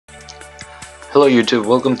Hello YouTube,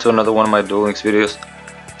 welcome to another one of my Duel Links videos.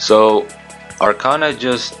 So, Arkana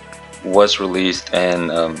just was released and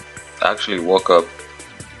actually woke up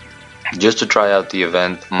just to try out the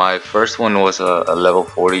event. My first one was a level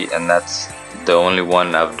 40 and that's the only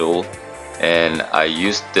one I've dueled. And I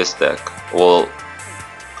used this deck, well,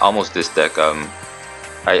 almost this deck.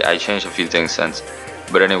 I changed a few things since.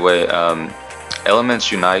 But anyway,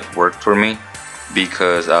 Elements Unite worked for me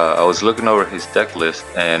because I was looking over his deck list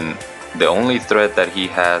and the only threat that he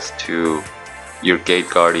has to your Gate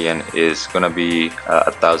Guardian is gonna be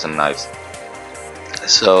 1,000 knives.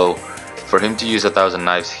 So for him to use 1,000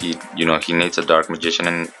 knives, he needs a Dark Magician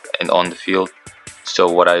and on the field.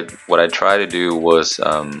 So what I try to do was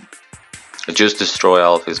just destroy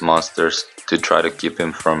all of his monsters to try to keep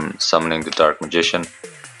him from summoning the Dark Magician.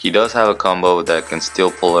 He does have a combo that can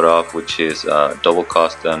still pull it off, which is double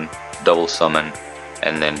cost stun, double summon,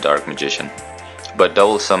 and then Dark Magician. But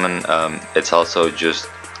double summon, it's also just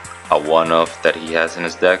a one-off that he has in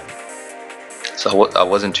his deck, so I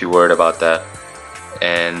wasn't too worried about that.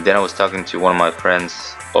 And then I was talking to one of my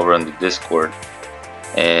friends over on the Discord,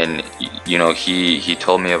 and he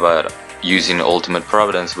told me about using Ultimate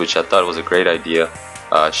Providence, which I thought was a great idea.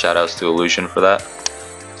 Shoutouts to Illusion for that.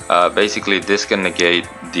 Basically, this can negate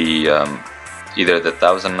the either the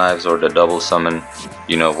 1,000 knives or the double summon.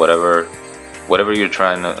 Whatever you're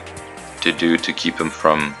trying to do to keep him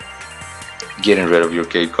from getting rid of your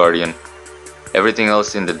Gate Guardian. Everything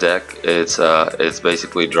else in the deck, it's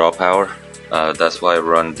basically draw power. That's why I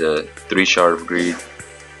run the 3 Shard of Greed,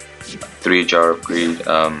 3 Jar of Greed,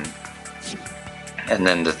 and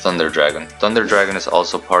then the Thunder Dragon. Thunder Dragon is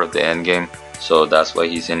also part of the end game, so that's why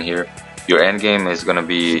he's in here. Your end game is gonna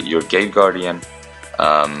be your Gate Guardian,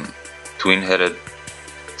 twin-headed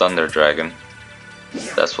Thunder Dragon.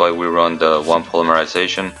 That's why we run the 1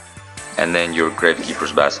 Polymerization. And then your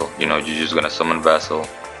Gravekeeper's Vassal. You're just gonna summon Vassal,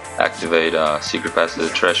 activate Secret Pass to the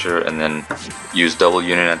Treasure, and then use double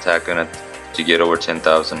Union attack on it to get over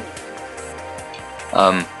 10,000.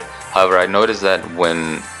 However, I noticed that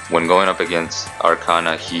when going up against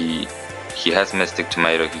Arkana, he has Mystic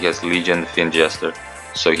Tomato, he has Legion, the Fiend Jester,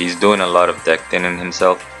 so he's doing a lot of deck thinning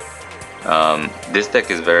himself. This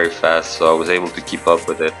deck is very fast, so I was able to keep up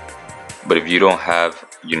with it. But if you don't have,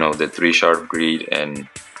 the 3 Shard of Greed and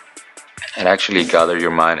actually Gather Your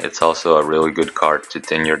Mind, it's also a really good card to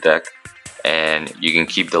thin your deck, and you can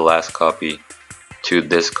keep the last copy to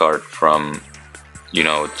discard from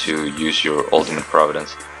to use your Ultimate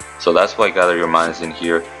Providence. So that's why Gather Your Mind is in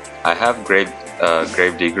here. I have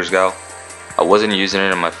Gravedigger's Gal. I wasn't using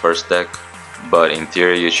it in my first deck, but in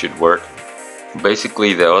theory it should work.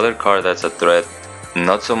 Basically, the other card that's a threat,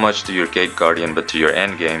 not so much to your Gate Guardian but to your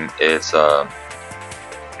end game, it's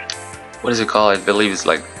what is it called? I believe it's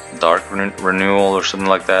like Dark Renewal or something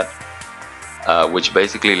like that, which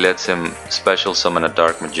basically lets him special summon a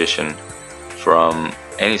Dark Magician from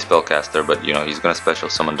any spellcaster, but he's gonna special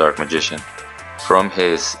summon Dark Magician from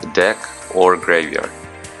his deck or graveyard,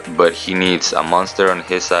 but he needs a monster on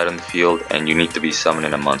his side of the field and you need to be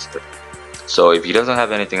summoning a monster. So if he doesn't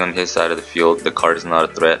have anything on his side of the field, the card is not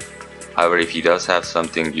a threat. However, if he does have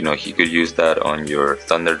something, he could use that on your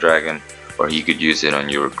Thunder Dragon, or he could use it on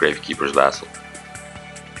your Gravekeeper's Vassal.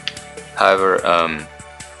 However,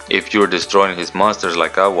 if you're destroying his monsters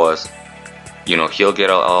like I was, he'll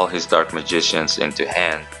get all his Dark Magicians into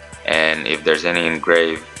hand, and if there's any in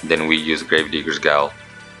grave, then we use Gravedigger's Gal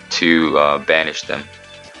to banish them.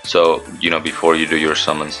 So, before you do your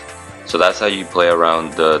summons. So that's how you play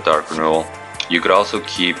around the Dark Renewal. You could also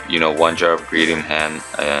keep, 1 Jar of Greed in hand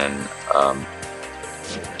and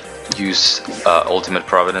use Ultimate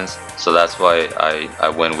Providence. So that's why I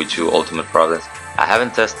went with 2 Ultimate Providence. I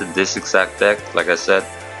haven't tested this exact deck, like I said,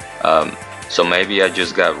 so maybe I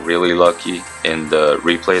just got really lucky in the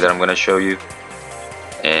replay that I'm going to show you,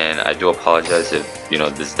 and I do apologize if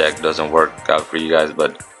this deck doesn't work out for you guys,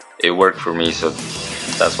 but it worked for me, so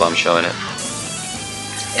that's why I'm showing it.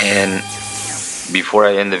 And before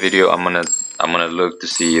I end the video, I'm gonna look to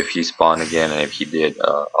see if he spawned again, and if he did,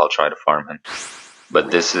 I'll try to farm him.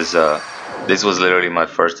 But this was literally my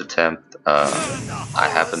first attempt. I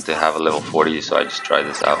happened to have a level 40, so I just tried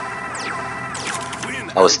this out.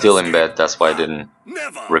 I was still in bed, that's why I didn't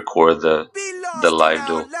record the live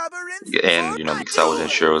duel, and because I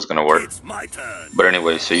wasn't sure it was gonna work. But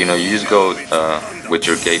anyway, so you just go with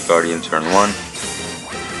your Gate Guardian turn 1,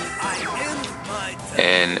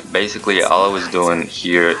 and basically all I was doing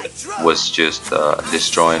here was just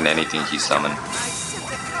destroying anything he summoned,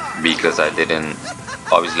 because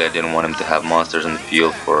obviously I didn't want him to have monsters in the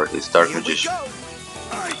field for his Dark Magician.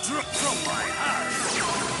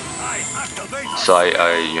 So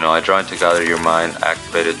I draw into Gather Your Mind,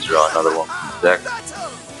 activated to draw another one from the deck.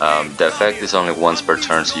 The effect is only once per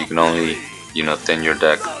turn, so you can only, thin your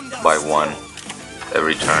deck by one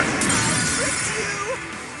every turn.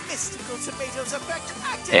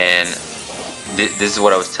 And this is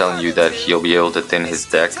what I was telling you, that he'll be able to thin his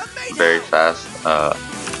deck very fast,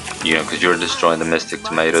 because you're destroying the Mystic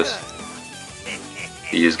Tomatoes.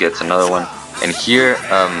 He just gets another one. And here,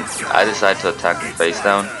 I decided to attack him face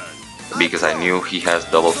down, because I knew he has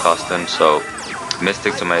double costume, so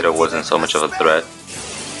Mystic Tomato wasn't so much of a threat.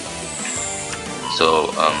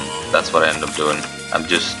 So that's what I end up doing. I'm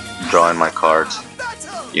just drawing my cards,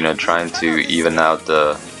 trying to even out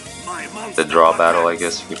the draw battle, I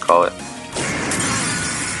guess you could call it.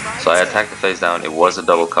 So I attacked the face down. It was a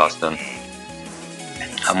double costume.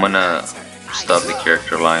 I'm gonna stop the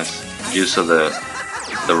character lines just so the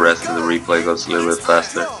rest of the replay goes a little bit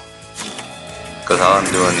faster. Because all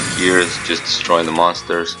I'm doing here is just destroying the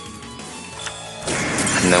monsters,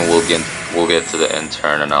 and then we'll get to the end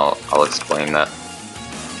turn, and I'll explain that.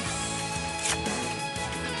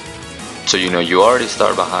 So you already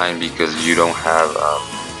start behind because you don't have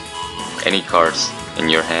any cards in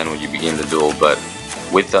your hand when you begin the duel, but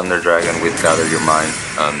with Thunder Dragon, with Gather Your Mind,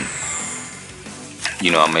 I'm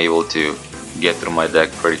able to get through my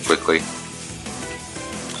deck pretty quickly.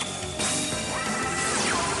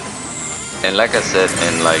 And like I said,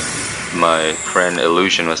 and like my friend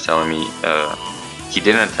Illusion was telling me, he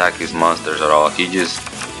didn't attack his monsters at all. He just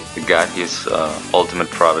got his Ultimate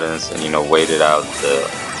Providence and waited out the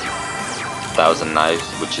 1,000 Knives,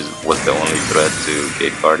 which was the only threat to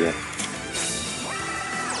Gate Guardian.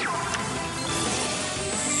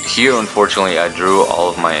 Here, unfortunately, I drew all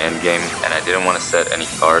of my endgame, and I didn't want to set any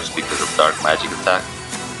cards because of Dark Magic attack.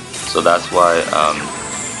 So that's why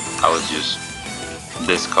I was just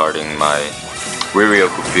discarding my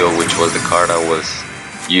Riryoku Field, which was the card I was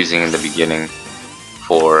using in the beginning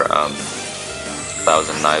for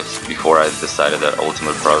 1,000 Knives before I decided that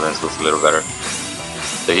Ultimate Providence was a little better.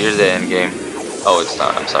 So here's the end game. Oh, it's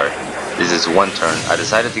not, I'm sorry. This is one turn. I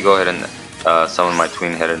decided to go ahead and summon my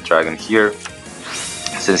Twin-Headed Dragon here,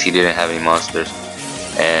 since he didn't have any monsters.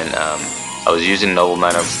 And I was using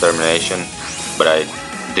Nobleman of Extermination, but I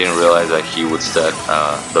didn't realize that he would set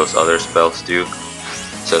those other spells too.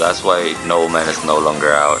 So that's why Nobleman is no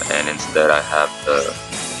longer out, and instead I have the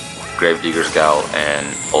Gravedigger's Gowl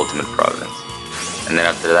and Ultimate Providence. And then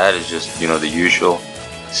after that is just, the usual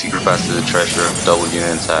Secret Pass to the Treasure, double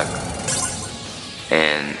unit attack.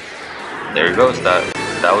 And there it goes.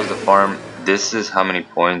 That was the farm. This is how many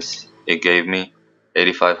points it gave me.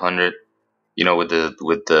 8,500.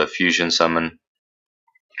 With the fusion summon,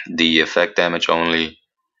 the effect damage only,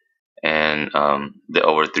 and the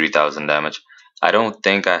over 3,000 damage. I don't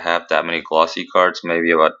think I have that many glossy cards, maybe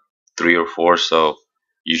about 3 or 4, so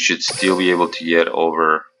you should still be able to get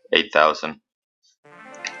over 8,000.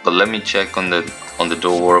 But let me check on the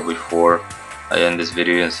Duel World before I end this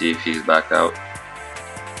video and see if he's back out.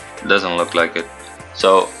 It doesn't look like it.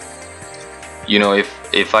 So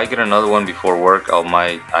if I get another one before work,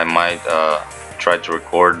 I might try to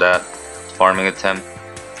record that farming attempt.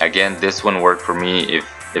 Again, this one worked for me. If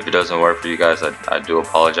it doesn't work for you guys, I do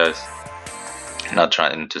apologize. I'm not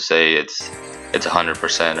trying to say it's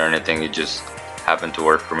 100% or anything. It just happened to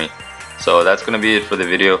work for me. So that's gonna be it for the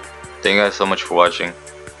video. Thank you guys so much for watching.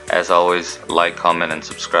 As always, like, comment, and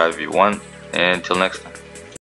subscribe if you want. And until next time.